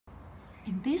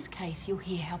In this case, you'll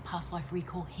hear how past life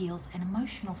recall heals an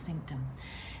emotional symptom.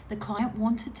 The client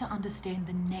wanted to understand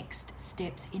the next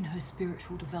steps in her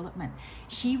spiritual development.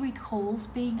 She recalls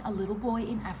being a little boy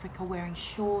in Africa wearing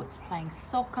shorts, playing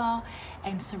soccer,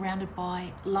 and surrounded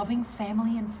by loving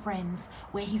family and friends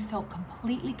where he felt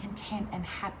completely content and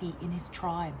happy in his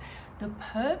tribe. The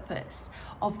purpose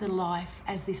of the life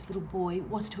as this little boy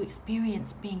was to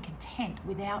experience being content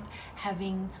without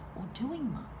having or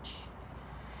doing much.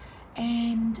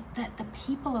 And that the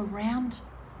people around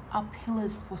are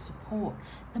pillars for support.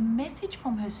 The message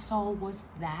from her soul was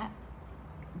that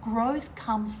growth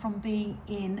comes from being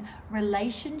in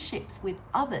relationships with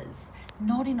others,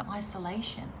 not in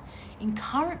isolation. In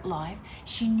current life,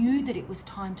 she knew that it was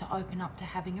time to open up to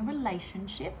having a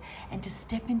relationship and to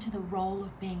step into the role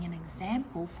of being an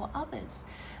example for others.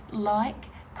 Like,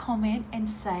 comment, and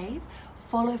save.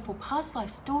 Follow for past life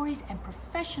stories and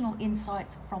professional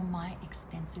insights from my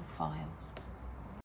extensive files.